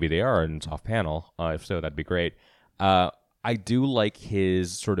 but maybe they are in soft panel. If so, that'd be great. I do like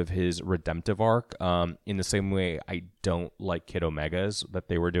his redemptive arc, in the same way I don't like Kid Omega's that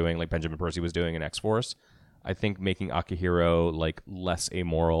they were doing, like Benjamin Percy was doing in X-Force. I think making Akihiro like less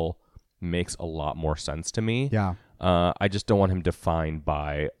amoral makes a lot more sense to me. Yeah. I just don't want him defined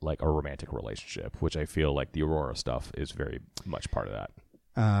by like a romantic relationship, which I feel like the Aurora stuff is very much part of that.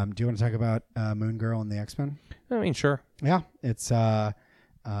 Do you want to talk about Moon Girl and the X-Men? I mean, sure. Yeah. It's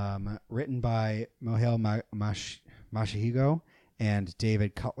written by Mohel Mashihigo and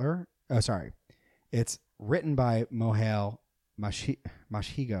David Cutler. Oh, sorry. It's written by Mohel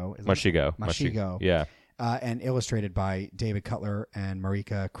Mashihigo. Mashigo. Yeah. And illustrated by David Cutler and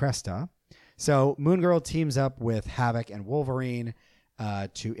Marika Cresta. So Moon Girl teams up with Havoc and Wolverine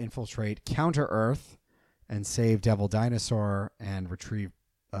to infiltrate Counter-Earth and save Devil Dinosaur and retrieve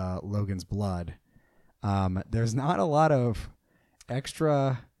Logan's blood. There's not a lot of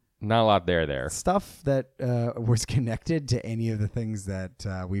extra... Not a lot there. Stuff that was connected to any of the things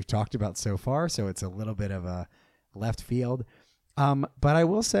that we've talked about so far, so it's a little bit of a left field. But I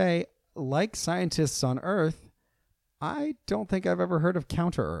will say, like Scientists on Earth, I don't think I've ever heard of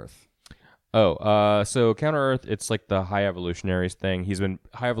Counter-Earth. So Counter-Earth, it's like the High Evolutionaries thing.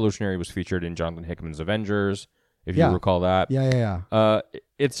 High Evolutionary was featured in Jonathan Hickman's Avengers, if you recall that. Yeah.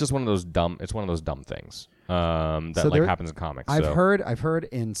 It's just one of those dumb things that happens in comics. I've heard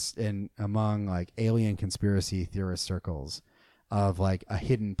in among like alien conspiracy theorist circles of like a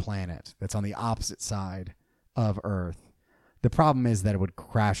hidden planet that's on the opposite side of Earth. The problem is that it would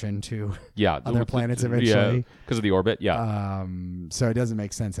crash into other planets eventually. Because of the orbit, So it doesn't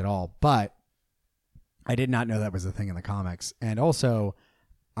make sense at all. But I did not know that was a thing in the comics. And also,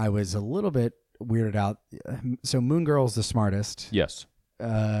 I was a little bit weirded out. So Moon Girl's the smartest. Yes.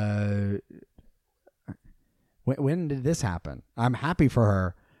 When did this happen? I'm happy for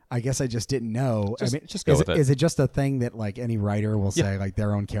her. I guess I just didn't know. Just go with it. Is it just a thing that like any writer will say like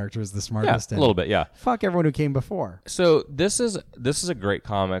their own character is the smartest? Yeah, a little bit, yeah. Fuck everyone who came before. So this is a great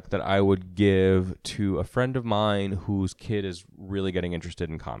comic that I would give to a friend of mine whose kid is really getting interested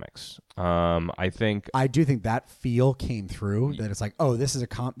in comics. I do think that feel came through, that it's like, oh, this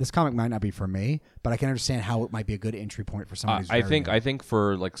comic might not be for me, but I can understand how it might be a good entry point for someone who's I think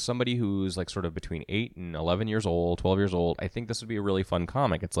for like somebody who's like sort of between 8 and 11 years old, 12 years old, I think this would be a really fun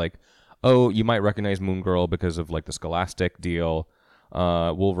comic. It's like, oh, you might recognize Moon Girl because of like the Scholastic deal.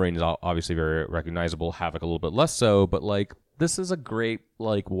 Wolverine is obviously very recognizable. Havoc a little bit less so, but like this is a great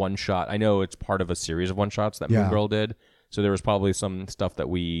like one shot. I know it's part of a series of one shots that Moon Girl did, so there was probably some stuff that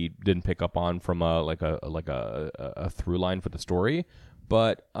we didn't pick up on from a through line for the story.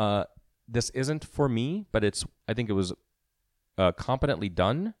 But this isn't for me. But I think it was competently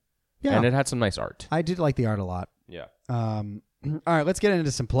done, and it had some nice art. I did like the art a lot. Yeah. All right, let's get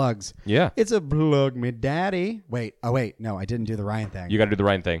into some plugs. Yeah. It's a plug me daddy. Wait, no, I didn't do the Ryan thing. You got to do the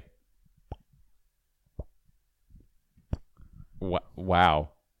Ryan thing. Wow.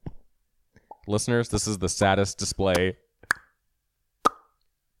 Listeners, this is the saddest display.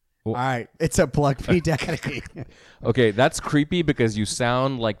 All right, it's a plug me daddy. Okay, that's creepy because you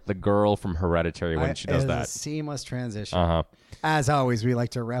sound like the girl from Hereditary when she does that. A seamless transition. Uh-huh. As always, we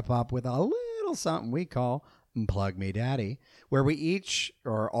like to wrap up with a little something we call Plug Me Daddy, where we each,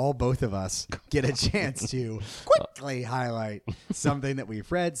 or both of us, get a chance to quickly highlight something that we've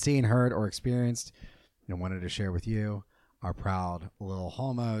read, seen, heard, or experienced and wanted to share with you, our proud little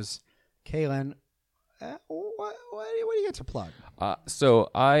homos. Kaylin, what do you get to plug? So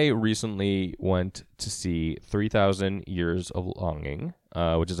I recently went to see 3,000 Years of Longing,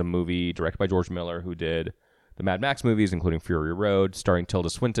 which is a movie directed by George Miller, who did the Mad Max movies, including Fury Road, starring Tilda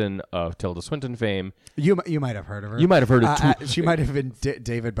Swinton of Tilda Swinton fame. You might have heard of her. You might have heard of she might have been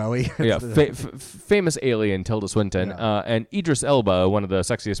David Bowie. Yeah, famous alien Tilda Swinton, and Idris Elba, one of the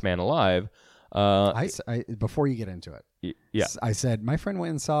sexiest man alive. Before you get into it, yeah, I said my friend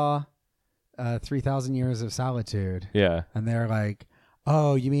went and saw 3,000 Years of Solitude. Yeah, and they're like,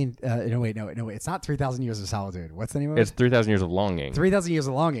 oh, you mean no, wait, it's not 3,000 Years of Solitude. What's the name of it? It's 3,000 Years of Longing. 3,000 Years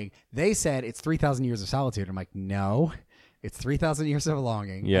of Longing. They said it's 3,000 Years of Solitude. I'm like, no, it's 3,000 Years of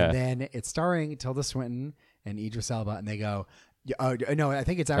Longing. Yeah. And then it's starring Tilda Swinton and Idris Elba, and they go, oh, no, I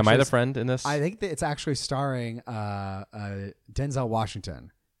think it's actually... Am I the friend in this? I think that it's actually starring Denzel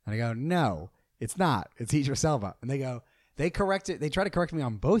Washington. And I go, no, it's not. It's Idris Elba. And they go... They try to correct me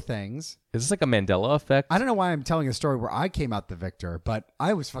on both things. Is this like a Mandela effect? I don't know why I'm telling a story where I came out the victor, but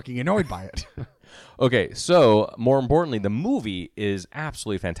I was fucking annoyed by it. Okay, so more importantly, the movie is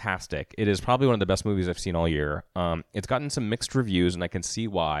absolutely fantastic. It is probably one of the best movies I've seen all year. It's gotten some mixed reviews, and I can see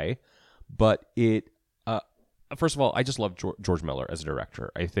why. But first of all, I just love George Miller as a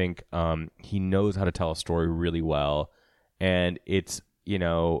director. I think he knows how to tell a story really well, and it's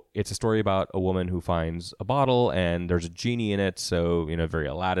a story about a woman who finds a bottle and there's a genie in it. So, very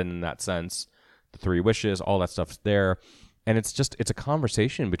Aladdin in that sense. The three wishes, all that stuff's there. And it's a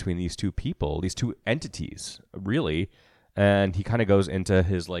conversation between these two people, these two entities, really. And he kind of goes into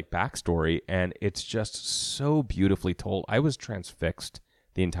his like backstory, and it's just so beautifully told. I was transfixed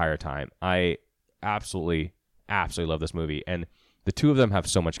the entire time. I absolutely, absolutely love this movie. And the two of them have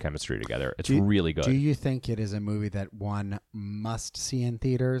so much chemistry together. It's really good. Do you think it is a movie that one must see in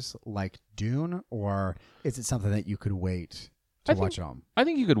theaters like Dune, or is it something that you could wait to watch at home? I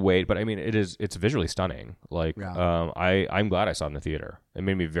think you could wait, but I mean, it's visually stunning. Like, I'm glad I saw it in the theater. It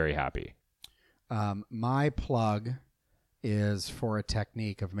made me very happy. My plug is for a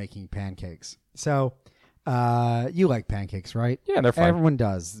technique of making pancakes. So, you like pancakes, right? Yeah, they're fine. Everyone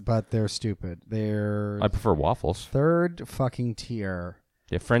does, but they're stupid. I prefer waffles. Third fucking tier.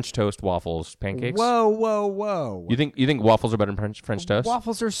 Yeah, French toast, waffles, pancakes. Whoa. You think waffles are better than French toast?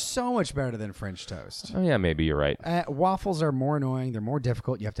 Waffles are so much better than French toast. Oh yeah, maybe you're right. Waffles are more annoying. They're more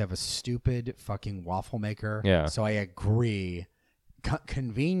difficult. You have to have a stupid fucking waffle maker. Yeah. So I agree.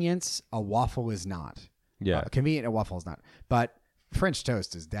 Convenience, a waffle is not. Yeah. Convenient, a waffle is not. But French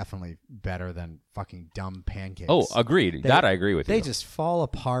toast is definitely better than fucking dumb pancakes. Oh, agreed. I agree with you. They just fall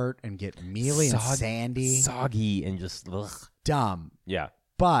apart and get mealy and sandy. Soggy and just ugh. Dumb. Yeah.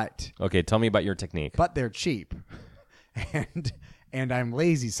 But... Okay, tell me about your technique. But they're cheap. And I'm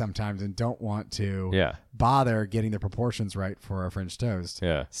lazy sometimes and don't want to bother getting the proportions right for a French toast.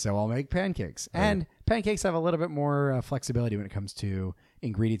 Yeah. So I'll make pancakes. And pancakes have a little bit more flexibility when it comes to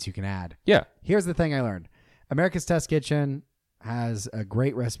ingredients you can add. Yeah. Here's the thing I learned. America's Test Kitchen... has a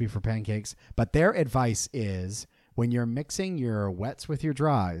great recipe for pancakes, but their advice is when you're mixing your wets with your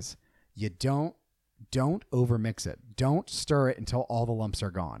dries, you don't overmix it. Don't stir it until all the lumps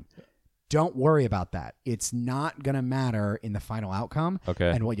are gone. Don't worry about that. It's not going to matter in the final outcome. Okay.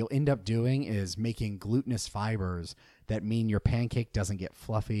 And what you'll end up doing is making glutinous fibers that mean your pancake doesn't get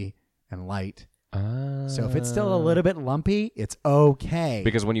fluffy and light. So if it's still a little bit lumpy, it's okay.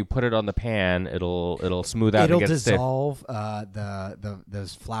 Because when you put it on the pan, it'll smooth out. It'll and get dissolve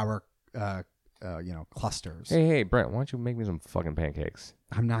those flour clusters. Hey, Brent, why don't you make me some fucking pancakes?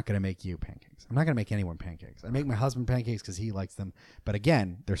 I'm not going to make you pancakes. I'm not going to make anyone pancakes. I make my husband pancakes because he likes them. But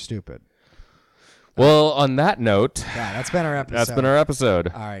again, they're stupid. Well, on that note, yeah, that's been our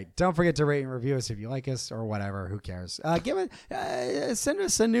episode. All right. Don't forget to rate and review us if you like us or whatever. Who cares? Send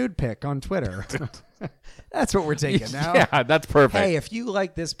us a nude pic on Twitter. That's what we're taking now. Yeah, that's perfect. Hey, if you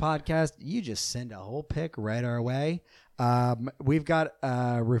like this podcast, you just send a whole pic right our way. We've got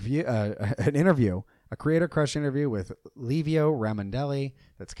an interview, a Creator Crush interview with Livio Ramondelli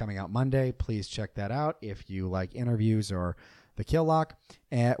that's coming out Monday. Please check that out if you like interviews or The Kill Lock.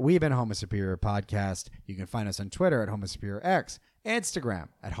 We've been Homo Superior Podcast. You can find us on Twitter at Homo Superior X, Instagram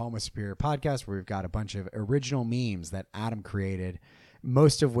at Homo Superior Podcast, where we've got a bunch of original memes that Adam created,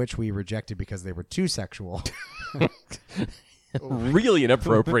 most of which we rejected because they were too sexual. Really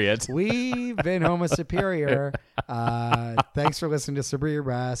inappropriate. We've been Homo Superior. Thanks for listening to Superior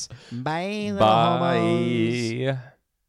Brass. Bye, little homos.